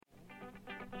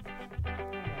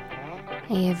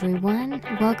Hey everyone,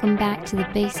 welcome back to the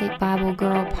Basic Bible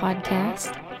Girl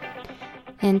podcast.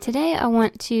 And today I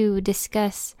want to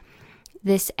discuss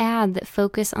this ad that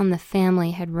Focus on the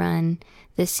Family had run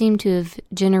that seemed to have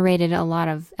generated a lot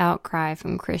of outcry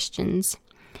from Christians.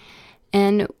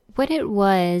 And what it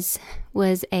was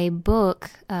a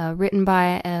book written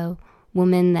by a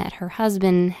woman that her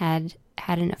husband had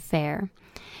an affair.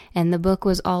 And the book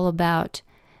was all about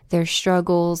their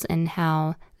struggles and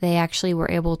how they actually were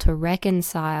able to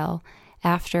reconcile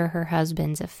after her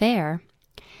husband's affair.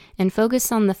 And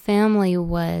Focus on the Family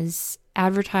was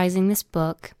advertising this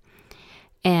book,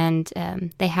 and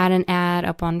they had an ad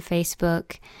up on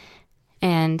Facebook,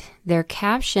 and their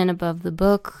caption above the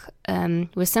book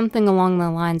was something along the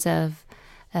lines of,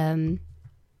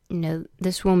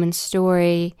 this woman's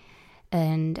story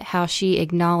and how she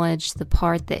acknowledged the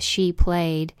part that she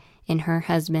played in her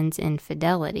husband's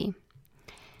infidelity.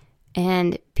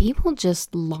 And people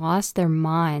just lost their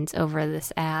minds over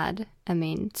this ad. I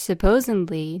mean,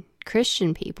 supposedly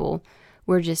Christian people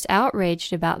were just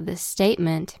outraged about this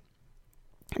statement,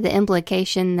 the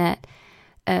implication that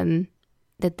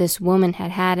that this woman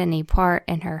had any part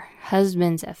in her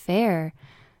husband's affair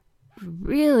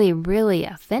really, really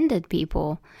offended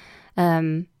people.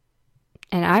 And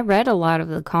I read a lot of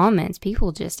the comments,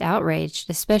 people just outraged,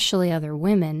 especially other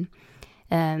women.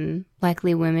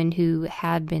 Likely women who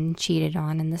had been cheated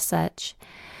on and the such.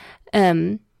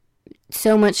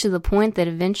 So much to the point that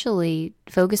eventually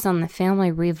Focus on the Family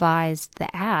revised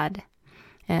the ad,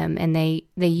 and they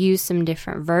used some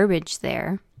different verbiage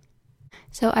there.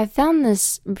 So I found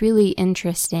this really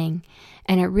interesting,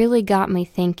 and it really got me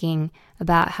thinking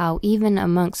about how even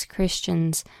amongst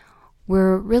Christians,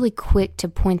 we're really quick to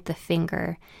point the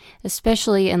finger,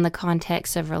 especially in the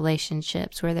context of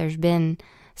relationships where there's been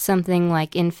something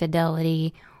like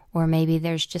infidelity, or maybe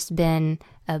there's just been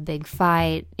a big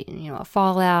fight, a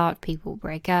fallout, people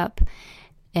break up,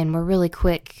 and we're really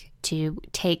quick to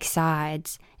take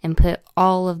sides and put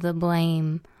all of the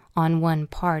blame on one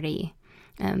party.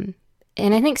 And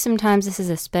I think sometimes this is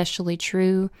especially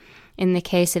true in the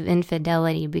case of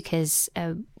infidelity because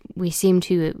we seem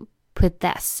to put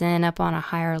that sin up on a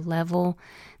higher level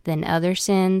than other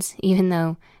sins, even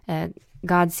though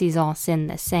God sees all sin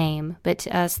the same, but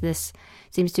to us this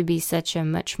seems to be such a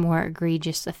much more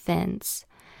egregious offense.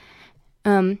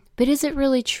 But is it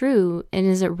really true, and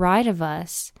is it right of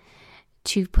us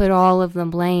to put all of the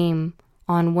blame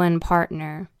on one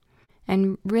partner?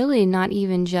 And really not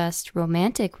even just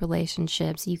romantic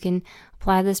relationships. You can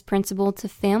apply this principle to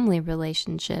family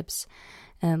relationships,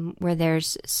 where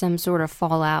there's some sort of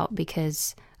fallout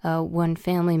because one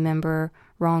family member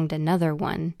wronged another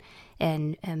one.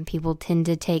 And people tend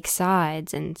to take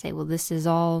sides and say, well, this is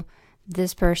all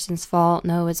this person's fault.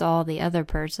 No, it's all the other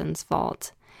person's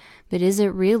fault. But is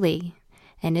it really?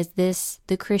 And is this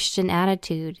the Christian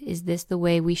attitude? Is this the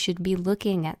way we should be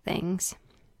looking at things?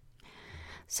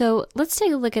 So let's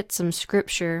take a look at some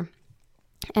scripture.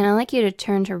 And I'd like you to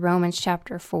turn to Romans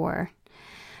chapter 4.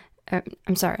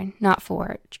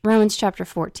 Romans chapter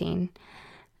 14.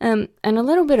 And a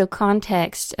little bit of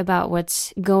context about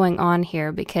what's going on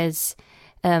here, because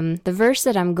the verse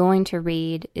that I'm going to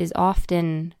read is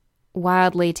often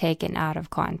wildly taken out of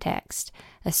context,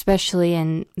 especially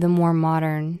in the more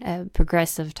modern,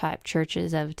 progressive type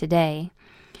churches of today.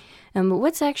 But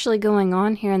what's actually going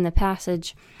on here in the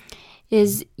passage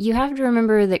is you have to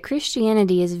remember that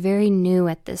Christianity is very new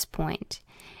at this point.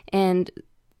 And,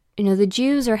 the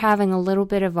Jews are having a little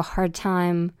bit of a hard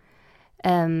time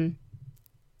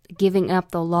giving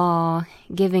up the law,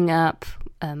 giving up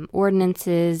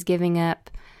ordinances, giving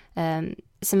up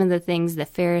some of the things the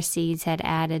Pharisees had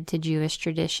added to Jewish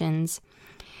traditions.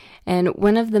 And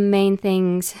one of the main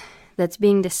things that's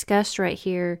being discussed right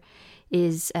here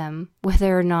is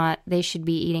whether or not they should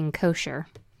be eating kosher,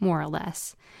 more or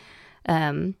less.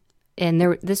 And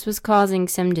this was causing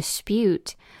some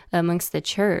dispute amongst the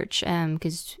church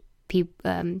because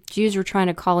Jews were trying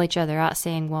to call each other out,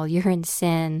 saying, well, you're in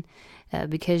sin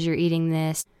because you're eating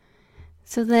this.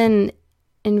 So then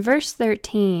in verse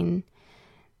 13,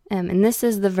 and this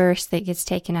is the verse that gets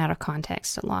taken out of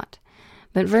context a lot,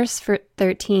 but verse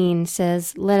 13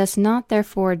 says, let us not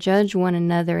therefore judge one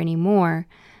another any more,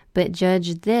 but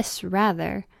judge this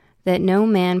rather, that no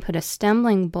man put a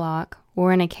stumbling block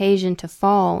or an occasion to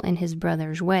fall in his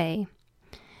brother's way.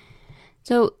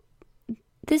 So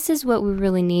this is what we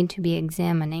really need to be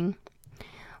examining.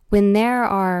 When there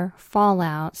are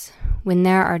fallouts, when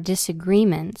there are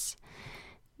disagreements,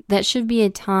 that should be a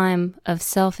time of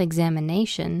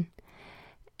self-examination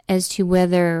as to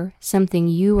whether something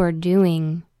you are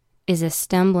doing is a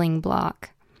stumbling block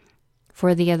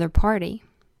for the other party.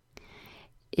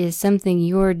 is something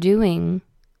you're doing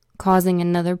causing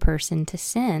another person to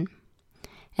sin.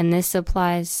 And this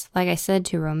applies, like I said,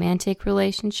 to romantic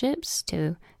relationships,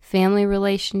 to family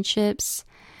relationships,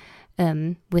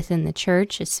 within the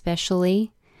church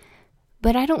especially.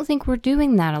 But I don't think we're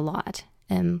doing that a lot.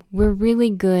 We're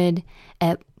really good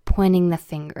at pointing the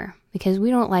finger because we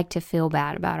don't like to feel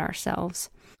bad about ourselves.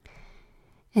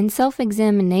 And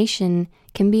self-examination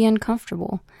can be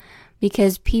uncomfortable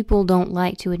because people don't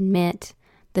like to admit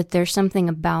that there's something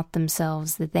about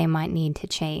themselves that they might need to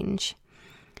change.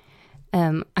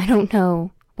 I don't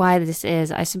know why this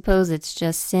is. I suppose it's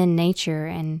just sin nature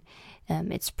and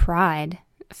it's pride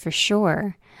for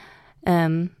sure.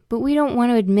 But we don't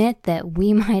want to admit that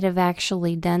we might have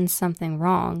actually done something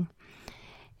wrong.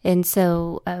 And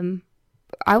so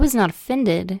I was not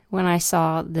offended when I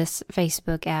saw this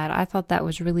Facebook ad. I thought that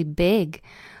was really big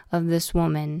of this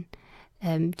woman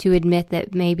to admit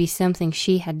that maybe something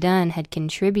she had done had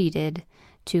contributed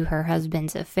to her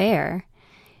husband's affair.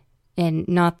 And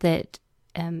not that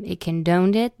it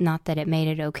condoned it, not that it made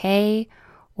it okay,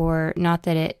 or not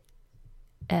that it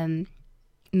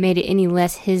made it any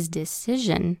less his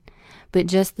decision, but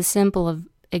just the simple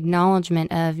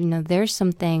acknowledgement of, there's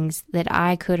some things that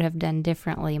I could have done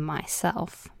differently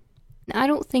myself. I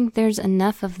don't think there's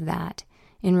enough of that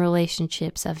in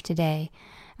relationships of today.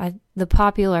 The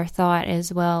popular thought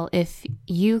is, well, if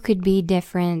you could be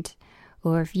different,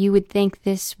 or if you would think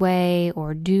this way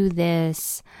or do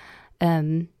this,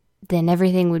 then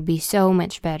everything would be so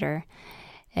much better.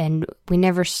 And we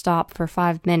never stop for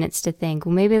 5 minutes to think,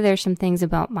 well, maybe there's some things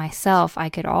about myself I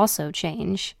could also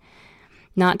change.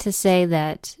 Not to say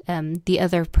that the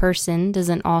other person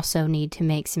doesn't also need to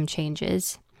make some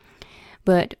changes,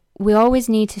 but we always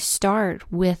need to start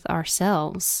with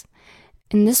ourselves.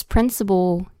 And this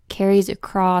principle carries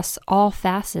across all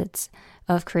facets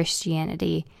of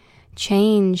Christianity.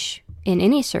 Change in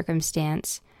any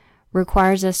circumstance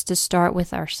requires us to start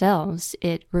with ourselves.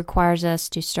 It requires us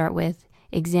to start with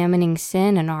examining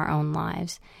sin in our own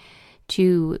lives,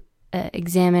 to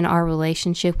examine our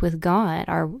relationship with God.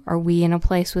 Are we in a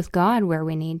place with God where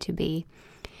we need to be?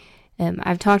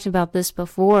 I've talked about this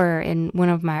before in one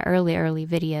of my early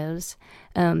videos,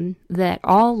 that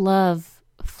all love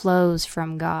flows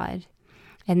from God,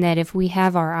 and that if we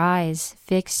have our eyes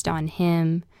fixed on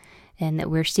Him, and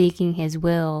that we're seeking His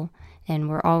will, and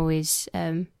we're always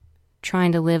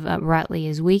trying to live uprightly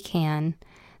as we can,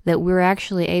 that we're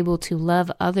actually able to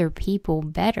love other people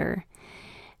better.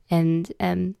 And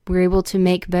we're able to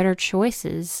make better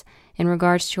choices in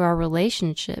regards to our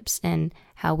relationships and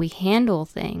how we handle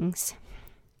things.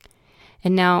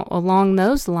 And now, along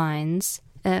those lines,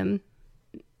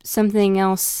 something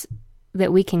else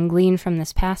that we can glean from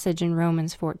this passage in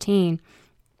Romans 14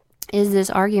 is this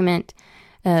argument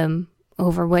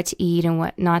over what to eat and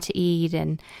what not to eat.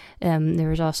 And there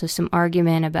was also some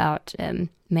argument about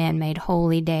man-made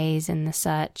holy days and the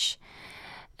such.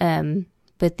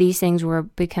 But these things were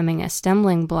becoming a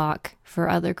stumbling block for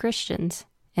other Christians.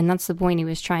 And that's the point he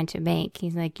was trying to make.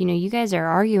 He's like, you guys are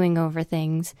arguing over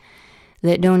things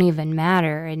that don't even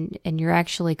matter, and you're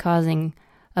actually causing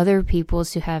other people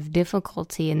to have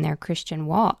difficulty in their Christian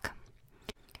walk.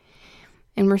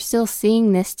 And we're still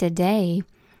seeing this today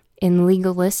in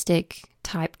legalistic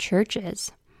type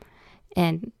churches.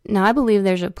 And now I believe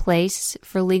there's a place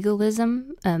for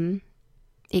legalism.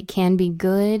 It can be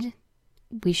good.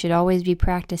 We should always be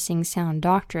practicing sound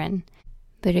doctrine.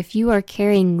 But if you are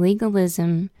carrying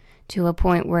legalism to a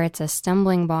point where it's a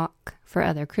stumbling block for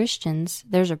other Christians,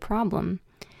 there's a problem.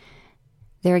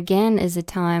 There again is a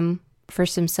time for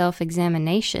some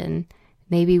self-examination,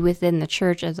 maybe within the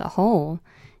church as a whole.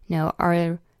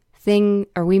 Are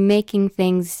we making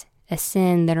things a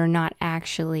sin that are not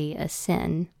actually a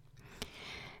sin?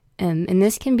 And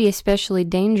this can be especially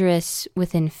dangerous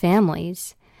within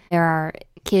families. There are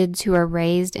kids who are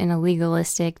raised in a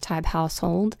legalistic type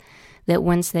household that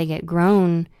once they get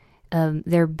grown,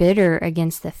 they're bitter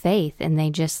against the faith and they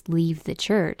just leave the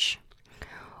church.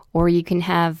 Or you can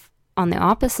have, on the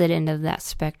opposite end of that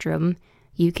spectrum,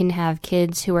 you can have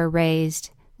kids who are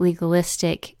raised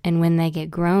legalistic, and when they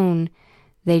get grown,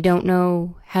 they don't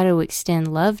know how to extend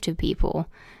love to people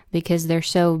because they're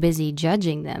so busy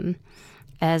judging them,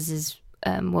 as is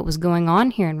what was going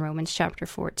on here in Romans chapter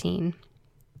 14.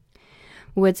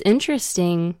 What's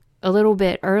interesting, a little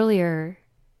bit earlier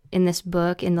in this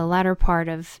book, in the latter part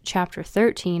of chapter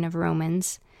 13 of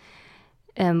Romans,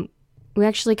 we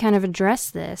actually kind of address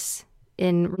this.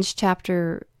 In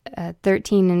chapter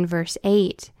 13 and verse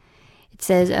 8, it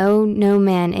says, "Owe no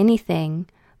man anything,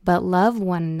 but love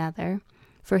one another,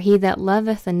 for he that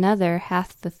loveth another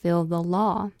hath fulfilled the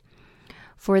law.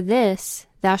 For this,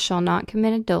 thou shalt not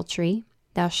commit adultery,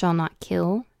 thou shalt not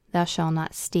kill, thou shalt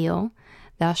not steal,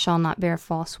 thou shalt not bear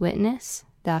false witness,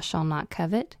 thou shalt not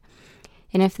covet.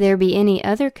 And if there be any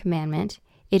other commandment,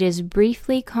 it is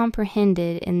briefly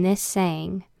comprehended in this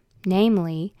saying,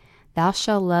 namely, thou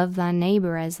shalt love thy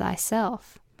neighbor as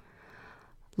thyself.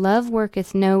 Love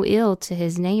worketh no ill to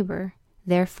his neighbor,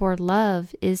 therefore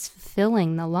love is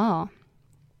fulfilling the law.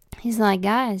 He's like,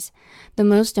 guys, the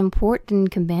most important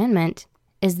commandment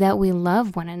is that we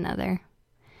love one another.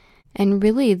 And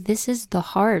really, this is the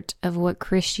heart of what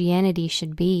Christianity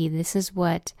should be. This is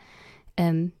what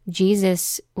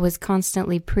Jesus was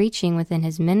constantly preaching within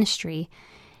his ministry,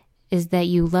 is that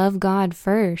you love God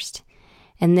first,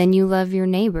 and then you love your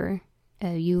neighbor.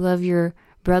 You love your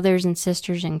brothers and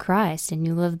sisters in Christ, and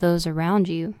you love those around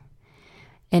you.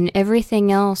 And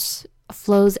everything else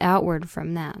flows outward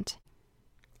from that.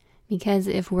 Because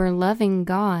if we're loving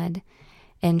God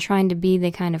and trying to be the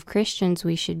kind of Christians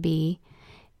we should be,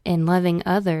 and loving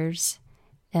others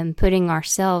and putting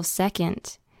ourselves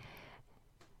second,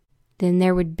 then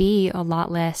there would be a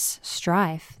lot less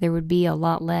strife. There would be a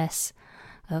lot less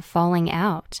falling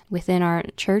out within our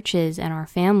churches and our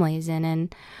families and in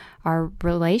our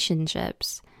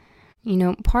relationships. You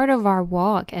know, part of our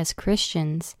walk as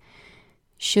Christians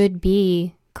should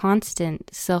be constant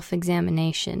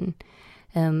self-examination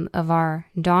of our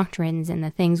doctrines and the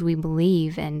things we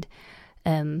believe, and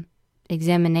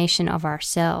examination of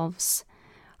ourselves.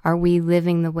 Are we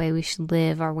living the way we should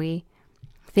live? Are we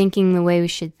thinking the way we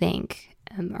should think?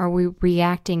 Are we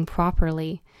reacting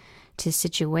properly to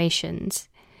situations?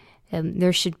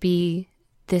 There should be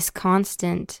this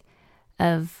constant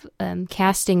of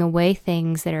casting away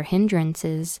things that are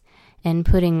hindrances and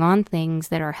putting on things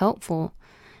that are helpful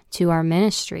to our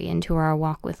ministry and to our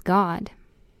walk with God.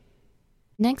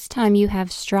 Next time you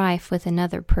have strife with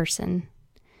another person,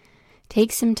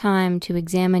 take some time to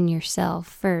examine yourself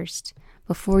first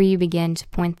before you begin to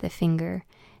point the finger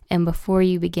and before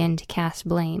you begin to cast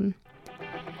blame.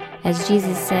 As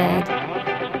Jesus said,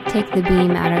 take the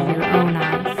beam out of your own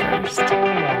eye first.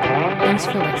 Thanks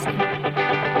for listening.